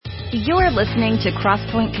You're listening to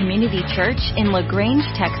Crosspoint Community Church in Grange,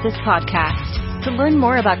 Texas podcast. To learn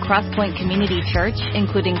more about Crosspoint Community Church,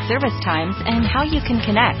 including service times and how you can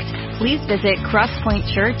connect, please visit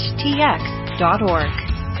crosspointchurchtx.org.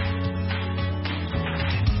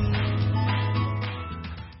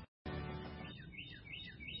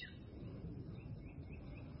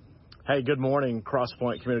 Hey, good morning,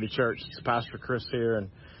 Crosspoint Community Church. It's Pastor Chris here, and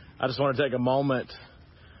I just want to take a moment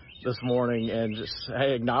this morning and just,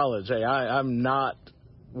 acknowledge, I'm not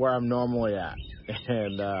where I'm normally at,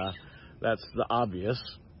 and that's the obvious,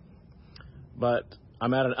 but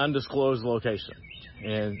I'm at an undisclosed location,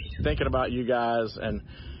 and thinking about you guys, and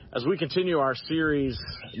as we continue our series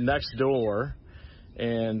Next Door,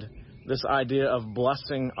 and this idea of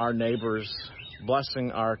blessing our neighbors,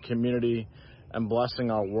 blessing our community, and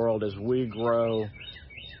blessing our world as we grow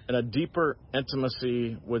in a deeper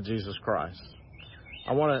intimacy with Jesus Christ.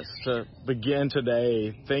 I want us to begin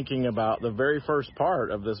today thinking about the very first part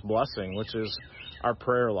of this blessing, which is our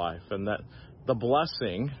prayer life, and that the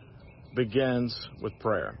blessing begins with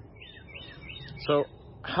prayer. So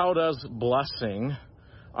how does blessing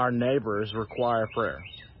our neighbors require prayer?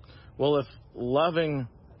 Well, if loving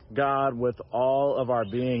God with all of our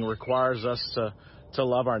being requires us to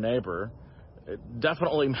love our neighbor, it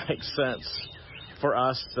definitely makes sense for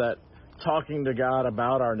us that talking to God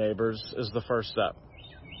about our neighbors is the first step.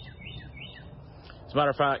 As a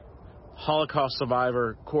matter of fact, Holocaust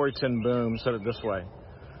survivor Corrie ten Boom said it this way: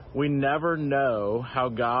 we never know how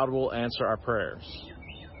God will answer our prayers,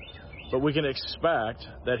 but we can expect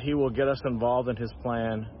that He will get us involved in His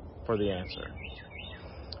plan for the answer.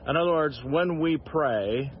 In other words, when we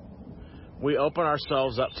pray, we open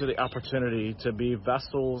ourselves up to the opportunity to be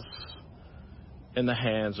vessels in the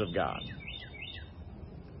hands of God.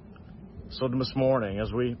 So this morning,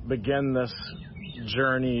 as we begin this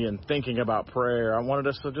journey and thinking about prayer, I wanted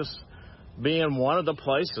us to just be in one of the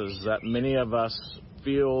places that many of us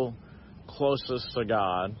feel closest to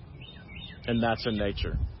God, and that's in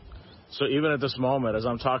nature. So even at this moment, as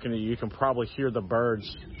I'm talking to you, you can probably hear the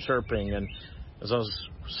birds chirping, and as I was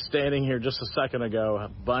standing here just a second ago, a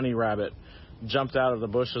bunny rabbit jumped out of the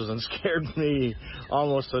bushes and scared me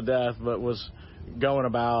almost to death, but was going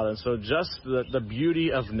about. And so just the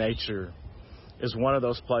beauty of nature is one of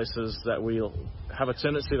those places that we have a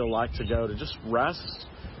tendency to like to go to just rest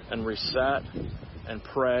and reset and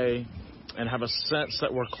pray and have a sense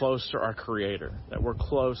that we're close to our Creator, that we're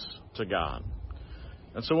close to God.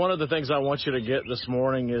 And so one of the things I want you to get this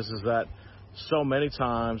morning is that so many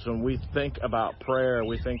times when we think about prayer,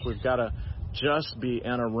 we think we've got to just be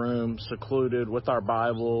in a room secluded with our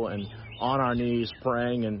Bible and on our knees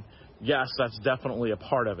praying, and yes, that's definitely a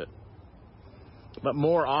part of it. But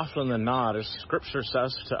more often than not, as Scripture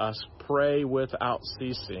says to us, pray without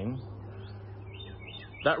ceasing.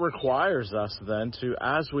 That requires us then to,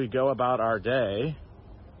 as we go about our day,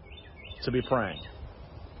 to be praying.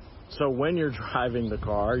 So when you're driving the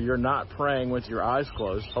car, you're not praying with your eyes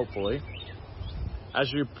closed, hopefully.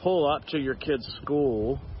 As you pull up to your kid's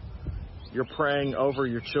school, you're praying over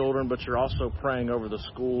your children, but you're also praying over the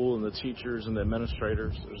school and the teachers and the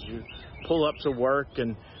administrators. As you pull up to work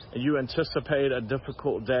and you anticipate a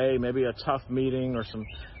difficult day, maybe a tough meeting or some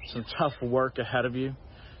tough work ahead of you,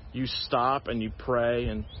 you stop and you pray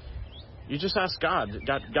and you just ask God,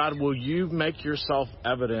 will you make yourself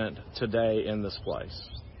evident today in this place?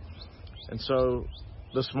 And so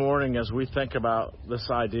this morning, as we think about this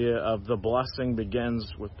idea of the blessing begins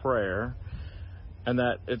with prayer, and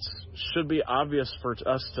that it should be obvious for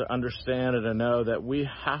us to understand and to know that we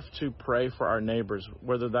have to pray for our neighbors,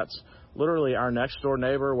 whether that's literally our next door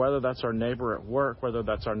neighbor, whether that's our neighbor at work, whether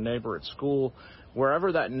that's our neighbor at school,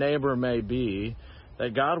 wherever that neighbor may be,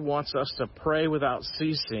 that God wants us to pray without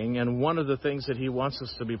ceasing. And one of the things that He wants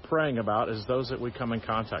us to be praying about is those that we come in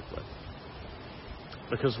contact with.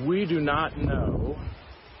 Because we do not know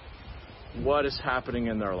what is happening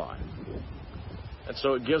in their life. And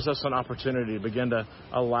so it gives us an opportunity to begin to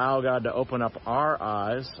allow God to open up our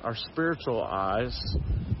eyes, our spiritual eyes,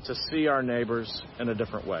 to see our neighbors in a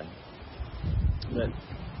different way. That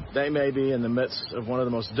they may be in the midst of one of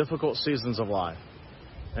the most difficult seasons of life.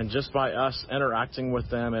 And just by us interacting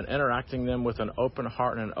with them and interacting them with an open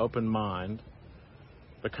heart and an open mind,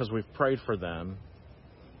 because we've prayed for them,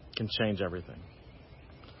 can change everything.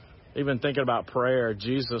 Even thinking about prayer,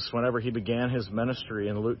 Jesus, whenever He began His ministry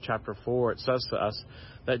in Luke chapter 4, it says to us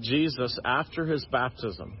that Jesus, after His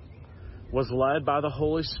baptism, was led by the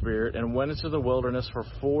Holy Spirit and went into the wilderness for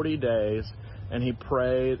 40 days, and He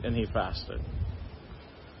prayed and He fasted.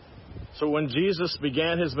 So when Jesus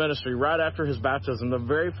began His ministry, right after His baptism, the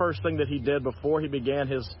very first thing that He did before He began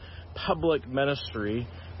His public ministry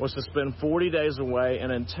was to spend 40 days away in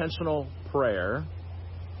intentional prayer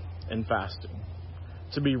and fasting,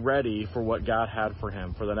 to be ready for what God had for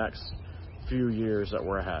him for the next few years that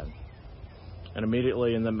were ahead. And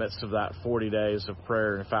immediately in the midst of that 40 days of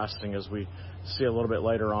prayer and fasting, as we see a little bit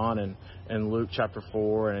later on in Luke chapter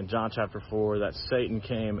 4 and in John chapter 4, that Satan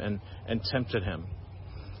came and tempted him.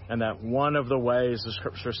 And that one of the ways the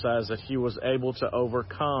scripture says that he was able to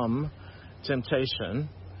overcome temptation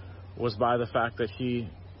was by the fact that he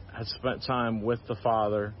had spent time with the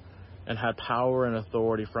Father and had power and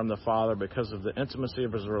authority from the Father because of the intimacy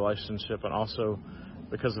of his relationship and also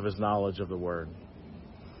because of his knowledge of the Word.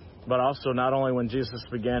 But also not only when Jesus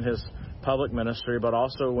began his public ministry, but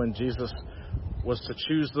also when Jesus was to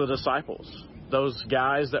choose the disciples, those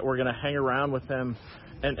guys that were going to hang around with him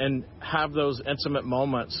and have those intimate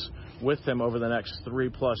moments with him over the next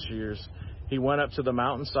 3+ years. He went up to the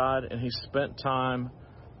mountainside and he spent time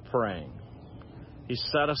praying. He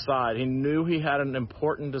set aside. He knew he had an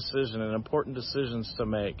important decision and important decisions to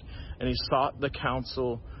make, and he sought the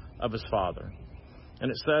counsel of his Father.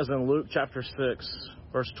 And it says in Luke chapter 6,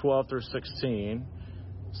 verse 12 through 16,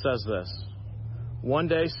 says this: "One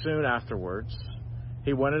day soon afterwards,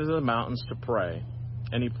 he went into the mountains to pray,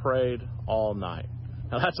 and he prayed all night."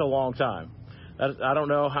 Now, that's a long time. I don't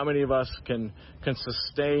know how many of us can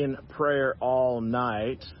sustain prayer all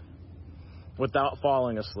night without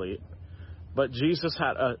falling asleep. But Jesus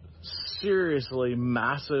had a seriously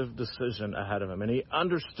massive decision ahead of him, and he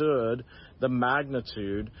understood the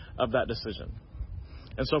magnitude of that decision.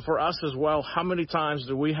 And so for us as well, how many times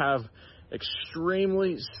do we have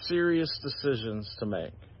extremely serious decisions to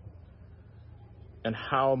make? And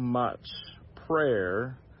how much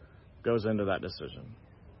prayer goes into that decision?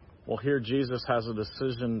 Well, here Jesus has a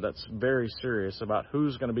decision that's very serious about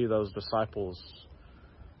who's going to be those disciples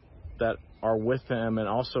that are with him, and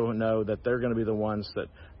also know that they're going to be the ones that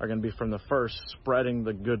are going to be from the first spreading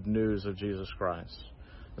the good news of Jesus Christ.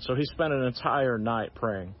 And so he spent an entire night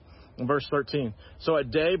praying. In verse 13, "So at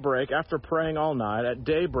daybreak, after praying all night, at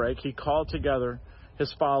daybreak he called together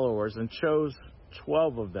his followers and chose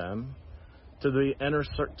 12 of them to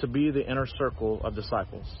be the inner circle of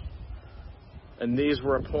disciples. And these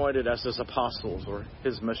were appointed as his apostles, or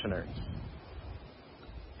his missionaries.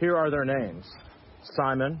 Here are their names: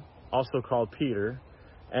 Simon, also called Peter;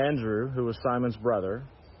 Andrew, who was Simon's brother;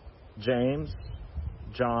 James,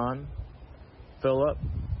 John, Philip,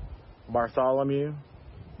 Bartholomew,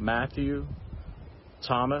 Matthew,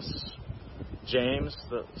 Thomas, James,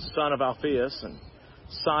 the son of Alphaeus, and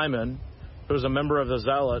Simon, who was a member of the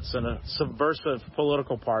Zealots and a subversive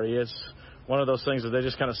political party. It's one of those things that they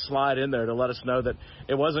just kind of slide in there to let us know that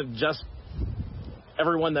it wasn't just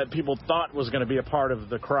everyone that people thought was going to be a part of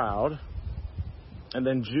the crowd. And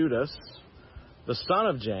then Judas, the son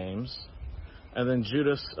of James, and then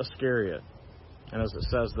Judas Iscariot. And as it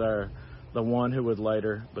says there, the one who would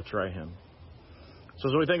later betray him. So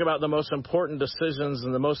as we think about the most important decisions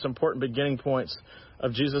and the most important beginning points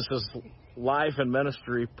of Jesus' life and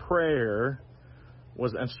ministry, prayer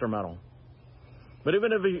was instrumental. But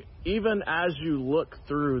even as you look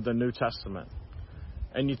through the New Testament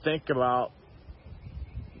and you think about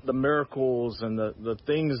the miracles and the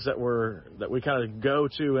things that we kind of go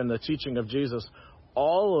to in the teaching of Jesus,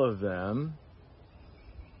 all of them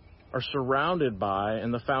are surrounded by,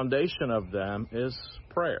 and the foundation of them is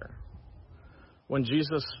prayer. When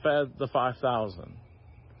Jesus fed the 5,000,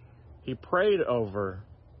 he prayed over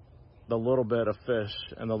the little bit of fish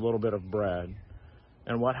and the little bit of bread.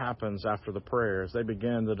 And what happens after the prayers?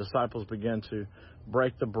 The disciples begin to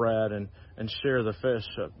break the bread and share the fish.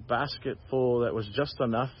 A basket full that was just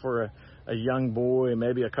enough for a young boy and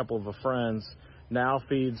maybe a couple of friends now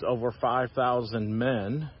feeds over 5,000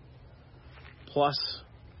 men, plus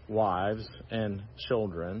wives and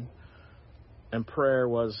children. And prayer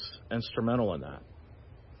was instrumental in that.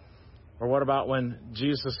 Or what about when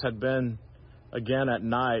Jesus had been, again at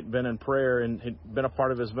night, been in prayer and had been a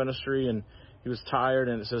part of his ministry, and he was tired,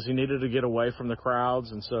 and it says he needed to get away from the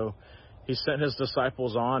crowds, and so he sent his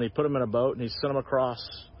disciples on. He put them in a boat, and he sent them across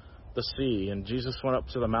the sea, and Jesus went up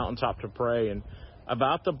to the mountaintop to pray. And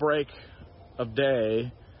about the break of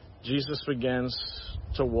day, Jesus begins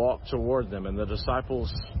to walk toward them, and the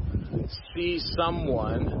disciples see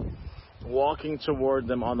someone walking toward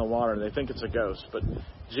them on the water. They think it's a ghost, but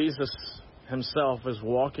Jesus himself is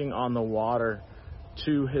walking on the water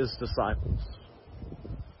to his disciples.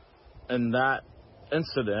 And that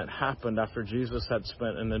incident happened after Jesus had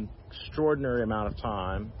spent an extraordinary amount of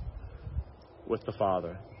time with the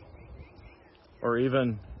Father. Or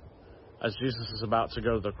even as Jesus is about to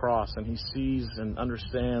go to the cross and he sees and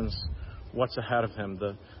understands what's ahead of him,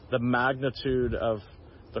 the magnitude of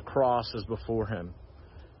The cross is before him.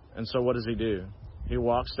 And so what does he do? He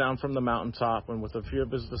walks down from the mountaintop, and with a few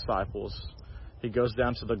of his disciples, he goes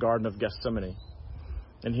down to the Garden of Gethsemane.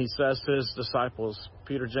 And he says to his disciples,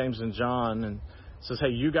 Peter, James, and John, and says, hey,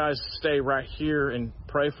 you guys stay right here and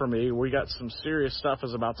pray for me. We got some serious stuff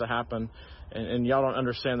is about to happen, and y'all don't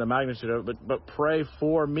understand the magnitude of it, but pray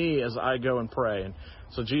for me as I go and pray. And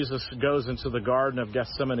so Jesus goes into the Garden of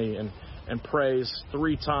Gethsemane and prays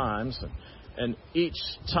 3 times, and each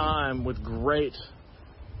time with great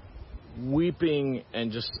weeping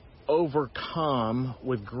and just overcome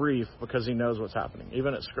with grief because he knows what's happening.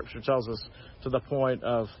 Even as Scripture tells us, to the point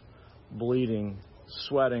of bleeding,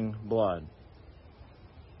 sweating blood.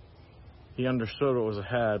 He understood what was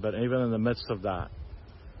ahead, but even in the midst of that,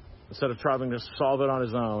 instead of trying to solve it on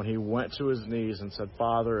his own, he went to his knees and said,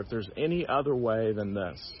 Father, if there's any other way than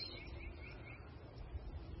this,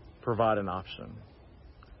 provide an option.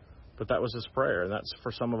 But that was his prayer. And that's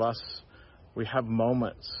for some of us. We have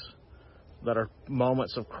moments that are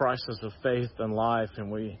moments of crisis of faith and life, and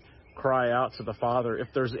we cry out to the Father, if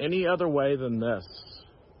there's any other way than this,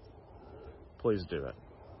 please do it.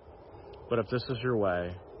 But if this is your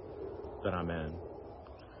way, then I'm in.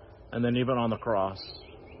 And then even on the cross,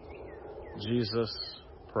 Jesus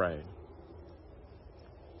prayed,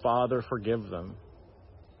 Father, forgive them,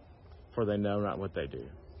 for they know not what they do.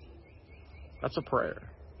 That's a prayer.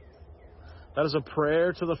 That is a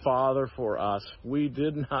prayer to the Father for us. We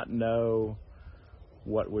did not know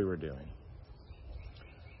what we were doing.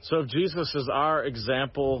 So if Jesus is our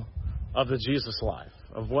example of the Jesus life,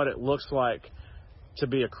 of what it looks like to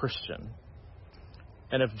be a Christian,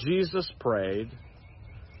 and if Jesus prayed,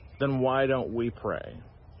 then why don't we pray?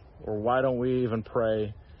 Or why don't we even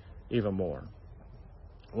pray even more?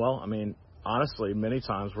 Well, I mean, honestly, many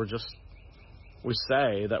times we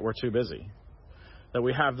say that we're too busy. That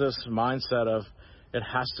we have this mindset of it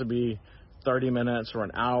has to be 30 minutes or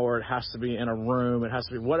an hour. It has to be in a room. It has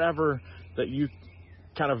to be whatever that you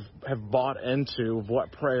kind of have bought into of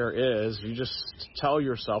what prayer is. You just tell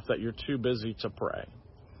yourself that you're too busy to pray.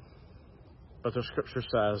 But the Scripture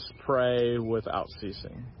says, pray without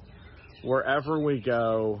ceasing. Wherever we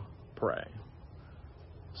go, pray.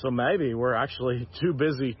 So maybe we're actually too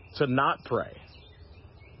busy to not pray.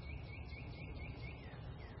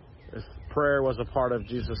 If prayer was a part of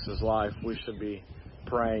Jesus' life, we should be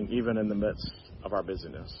praying even in the midst of our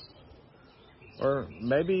busyness. Or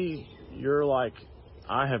maybe you're like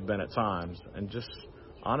I have been at times, and just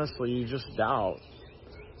honestly, you just doubt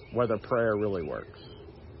whether prayer really works.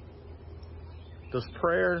 Does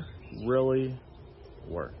prayer really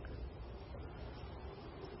work?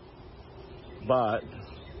 But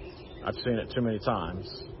I've seen it too many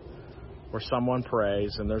times where someone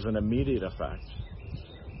prays and there's an immediate effect.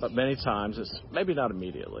 But many times it's maybe not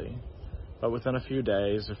immediately, but within a few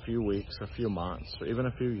days, a few weeks, a few months, or even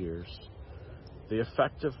a few years, the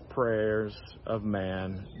effective prayers of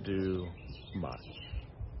man do much.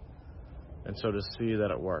 And so to see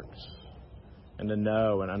that it works, and to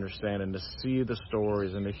know and understand and to see the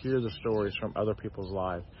stories and to hear the stories from other people's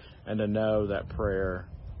lives, and to know that prayer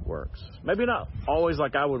works. Maybe not always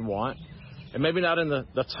like I would want, and maybe not in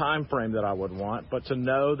the time frame that I would want, but to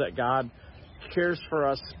know that God cares for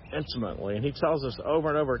us intimately. And he tells us over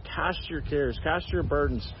and over, cast your cares, cast your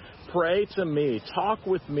burdens, pray to me, talk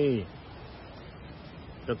with me.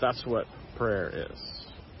 That that's what prayer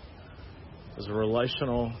is a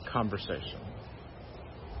relational conversation.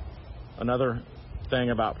 Another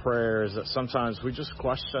thing about prayer is that sometimes we just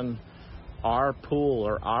question our pull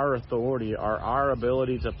or our authority or our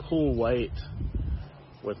ability to pull weight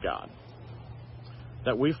with God.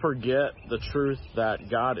 That we forget the truth that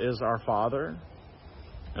God is our Father.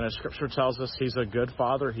 And as Scripture tells us, He's a good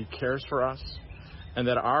Father. He cares for us. And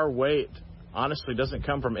that our weight, honestly, doesn't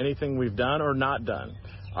come from anything we've done or not done.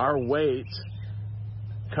 Our weight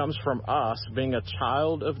comes from us being a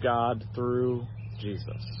child of God through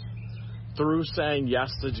Jesus. Through saying yes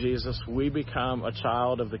to Jesus, we become a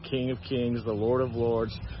child of the King of Kings, the Lord of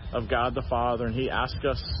Lords, of God the Father. And He asks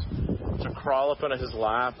us to crawl up into His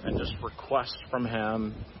lap and just request from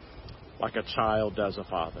Him like a child does a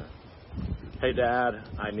father. Hey, Dad,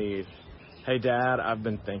 I need. Hey, Dad, I've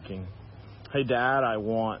been thinking. Hey, Dad, I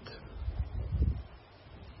want.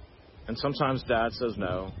 And sometimes Dad says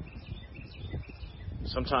no.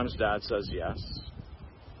 Sometimes Dad says yes.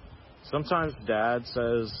 Sometimes Dad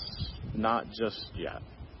says not just yet.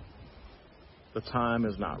 The time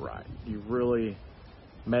is not right. You really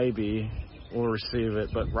maybe will receive it,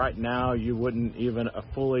 but right now you wouldn't even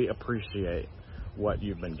fully appreciate what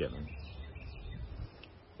you've been given.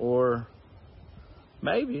 Or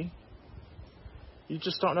maybe you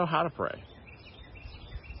just don't know how to pray.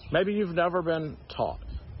 Maybe you've never been taught.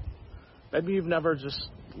 Maybe you've never just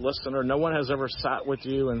listened, or no one has ever sat with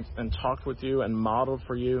you and talked with you and modeled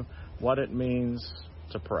for you what it means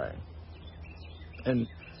to pray. And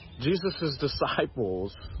Jesus'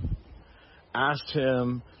 disciples asked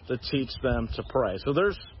him to teach them to pray. So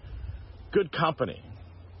there's good company.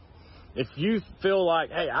 If you feel like,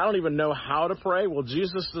 hey, I don't even know how to pray, well,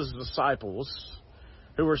 Jesus' disciples,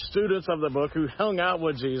 who were students of the book, who hung out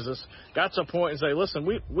with Jesus, got to a point and say, listen,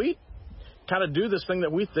 we kind of do this thing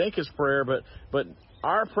that we think is prayer, but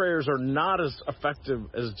our prayers are not as effective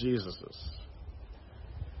as Jesus's.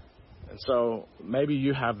 And so maybe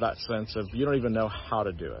you have that sense of you don't even know how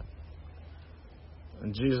to do it.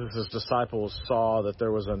 And Jesus' disciples saw that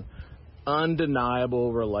there was an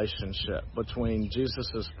undeniable relationship between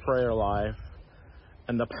Jesus' prayer life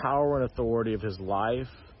and the power and authority of his life,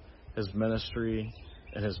 his ministry,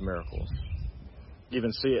 and his miracles. You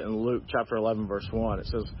even see it in Luke chapter 11, verse 1. It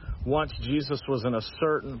says, once Jesus was in a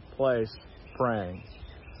certain place praying.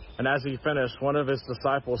 And as he finished, one of his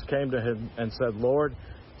disciples came to him and said, Lord,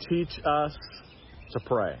 teach us to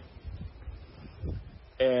pray.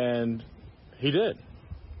 And he did.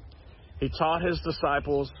 He taught his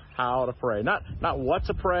disciples how to pray. Not what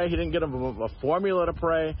to pray. He didn't get them a formula to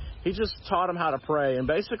pray. He just taught them how to pray. And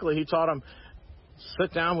basically he taught them,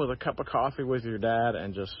 sit down with a cup of coffee with your dad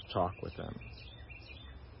and just talk with him.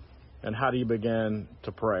 And how do you begin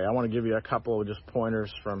to pray? I want to give you a couple of just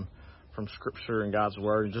pointers from Scripture and God's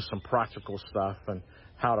Word, and just some practical stuff and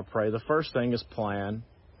how to pray. The first thing is plan.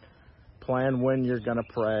 Plan when you're going to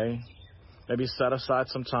pray. Maybe set aside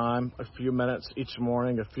some time, a few minutes each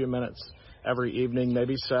morning, a few minutes every evening.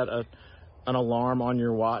 Maybe set an alarm on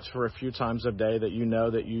your watch for a few times a day that you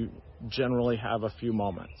know that you generally have a few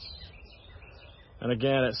moments. And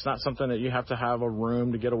again, it's not something that you have to have a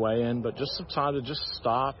room to get away in, but just some time to just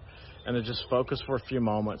stop and to just focus for a few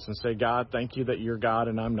moments and say, God, thank you that you're God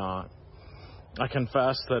and I'm not. I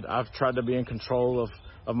confess that I've tried to be in control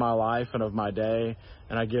of my life and of my day,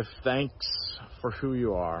 and I give thanks for who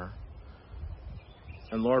you are.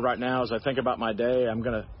 And Lord, right now, as I think about my day, I'm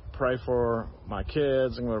going to pray for my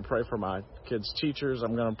kids. I'm going to pray for my kids' teachers.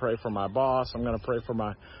 I'm going to pray for my boss. I'm going to pray for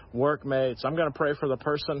my workmates. I'm going to pray for the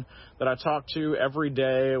person that I talk to every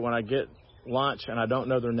day when I get lunch and I don't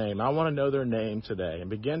know their name. I want to know their name today, and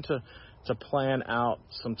begin to plan out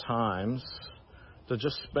some times to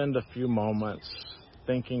just spend a few moments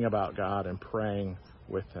thinking about God and praying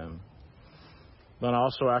with him. Then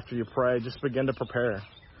also, after you pray, just begin to prepare.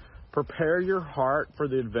 Prepare your heart for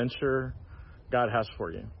the adventure God has for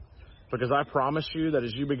you. Because I promise you that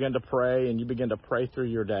as you begin to pray and you begin to pray through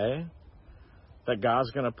your day, that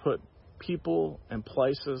God's going to put people and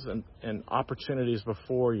places and opportunities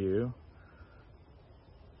before you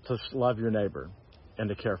to love your neighbor and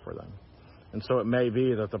to care for them. And so it may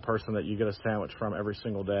be that the person that you get a sandwich from every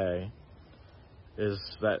single day is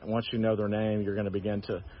that once you know their name, you're going to begin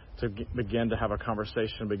to have a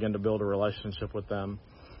conversation, begin to build a relationship with them.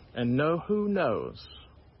 And who knows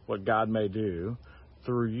what God may do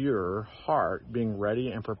through your heart being ready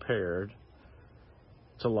and prepared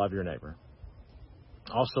to love your neighbor.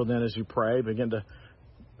 Also then, as you pray, begin to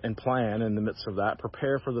and plan in the midst of that,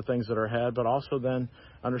 prepare for the things that are ahead, but also then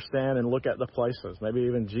understand and look at the places, maybe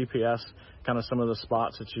even GPS kind of some of the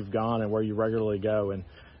spots that you've gone and where you regularly go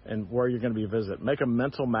and where you're going to be visit. Make a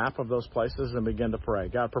mental map of those places and begin to pray.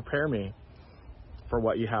 God, prepare me for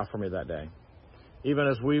what you have for me that day. Even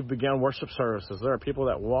as we begin worship services, there are people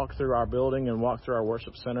that walk through our building and walk through our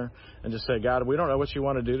worship center and just say, God, we don't know what you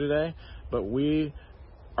want to do today, but we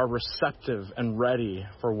are receptive and ready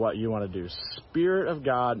for what you want to do. Spirit of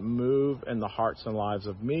God, move in the hearts and lives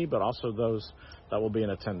of me, but also those that will be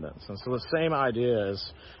in attendance. And so the same idea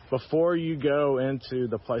is before you go into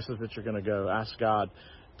the places that you're going to go, ask God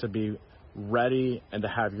to be ready and to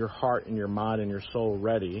have your heart and your mind and your soul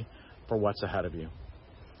ready for what's ahead of you.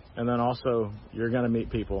 And then also, you're going to meet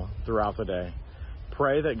people throughout the day.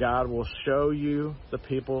 Pray that God will show you the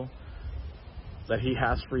people that he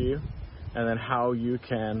has for you and then how you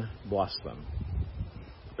can bless them.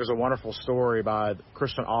 There's a wonderful story by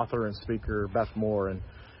Christian author and speaker Beth Moore. And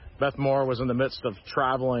Beth Moore was in the midst of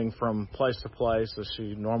traveling from place to place as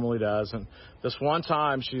she normally does. And this one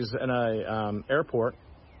time she's in a airport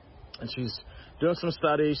and she's doing some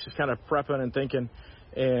studies. She's kind of prepping and thinking.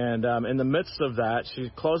 And in the midst of that, she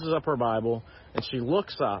closes up her Bible and she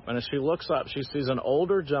looks up. And as she looks up, she sees an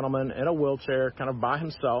older gentleman in a wheelchair, kind of by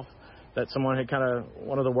himself, that someone had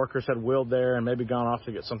one of the workers had wheeled there and maybe gone off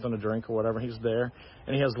to get something to drink or whatever. He's there.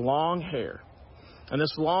 And he has long hair. And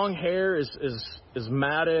this long hair is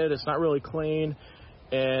matted. It's not really clean.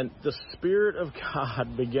 And the Spirit of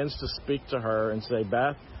God begins to speak to her and say,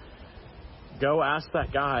 Beth, go ask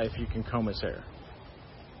that guy if you can comb his hair.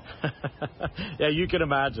 Yeah, you can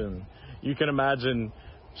imagine.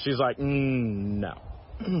 She's like, no,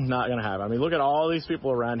 not going to have it. I mean, look at all these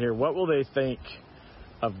people around here. What will they think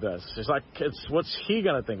of this? It's like, what's he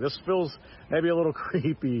going to think? This feels maybe a little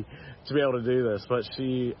creepy to be able to do this, but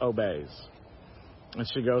she obeys. And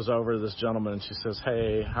she goes over to this gentleman and she says,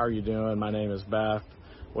 hey, how are you doing? My name is Beth.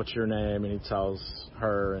 What's your name? And he tells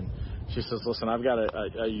her, and she says, listen, I've got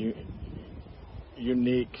a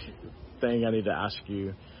unique thing I need to ask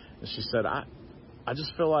you. And she said, I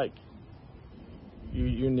just feel like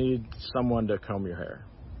you need someone to comb your hair.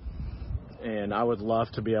 And I would love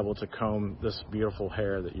to be able to comb this beautiful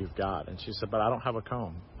hair that you've got. And she said, but I don't have a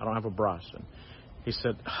comb. I don't have a brush. And he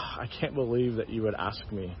said, I can't believe that you would ask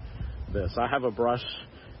me this. I have a brush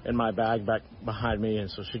in my bag back behind me. And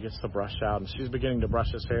so she gets the brush out and she's beginning to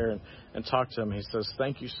brush his hair and talk to him. He says,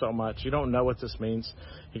 thank you so much. You don't know what this means.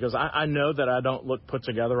 He goes, I know that I don't look put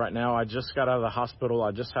together right now. I just got out of the hospital.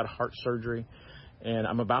 I just had heart surgery and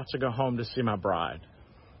I'm about to go home to see my bride.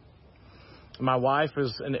 My wife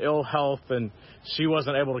is in ill health and she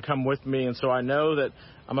wasn't able to come with me. And so I know that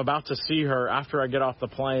I'm about to see her after I get off the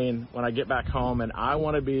plane when I get back home, and I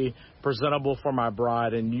want to be presentable for my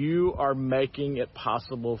bride, and you are making it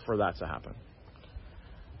possible for that to happen.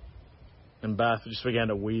 And Beth just began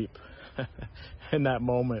to weep in that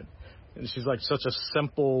moment. And she's like, such a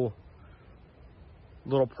simple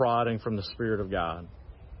little prodding from the Spirit of God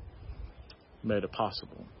made it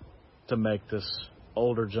possible to make this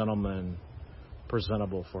older gentleman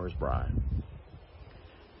presentable for his bride.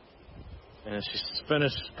 And as she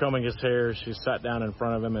finished combing his hair, she sat down in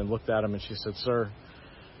front of him and looked at him and she said, sir,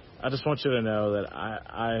 I just want you to know that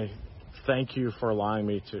I thank you for allowing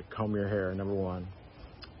me to comb your hair, number one.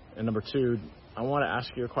 And number two, I want to ask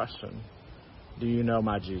you a question. Do you know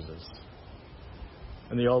my Jesus?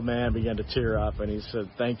 And the old man began to tear up and he said,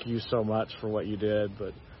 thank you so much for what you did,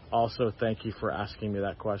 but also thank you for asking me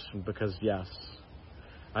that question, because yes,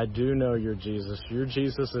 I do know your Jesus. Your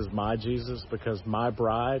Jesus is my Jesus, because my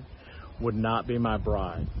bride would not be my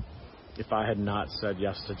bride if I had not said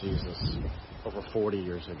yes to Jesus over 40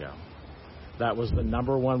 years ago. That was the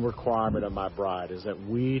number one requirement of my bride, is that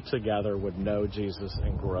we together would know Jesus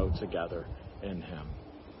and grow together in him.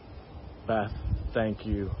 Beth, thank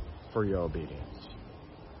you for your obedience.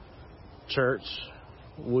 Church,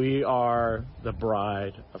 we are the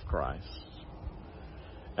bride of Christ.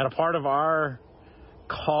 And a part of our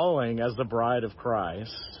calling as the bride of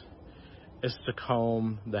Christ is to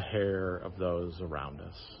comb the hair of those around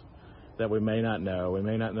us that we may not know. We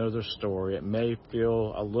may not know their story. It may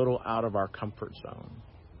feel a little out of our comfort zone.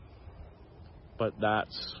 But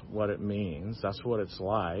that's what it means. That's what it's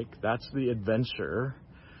like. That's the adventure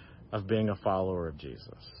of being a follower of Jesus.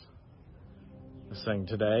 Saying,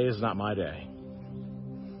 today is not my day.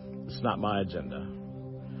 It's not my agenda.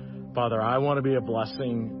 Father, I want to be a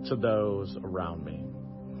blessing to those around me.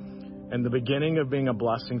 And the beginning of being a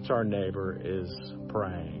blessing to our neighbor is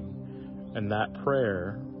praying. And that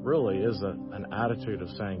prayer really is an attitude of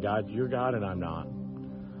saying, God, you're God and I'm not.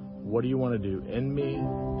 What do you want to do in me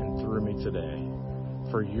and through me today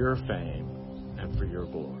for your fame and for your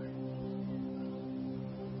glory?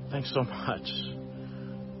 Thanks so much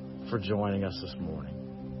for joining us this morning.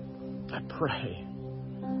 I pray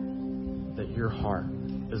that your heart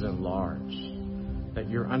is enlarged, that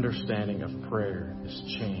your understanding of prayer is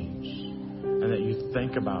changed, and that you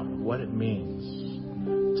think about what it means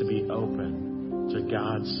to be open to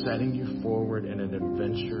God setting you forward in an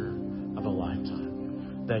adventure of a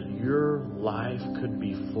lifetime, that your life could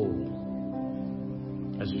be full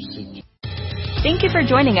as you seek Jesus. Thank you for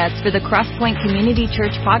joining us for the Crosspoint Community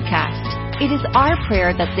Church podcast. It is our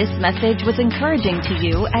prayer that this message was encouraging to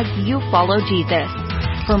you as you follow Jesus.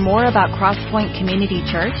 For more about Crosspoint Community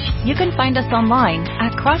Church, you can find us online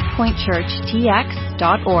at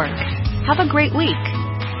crosspointchurchtx.org. Have a great week.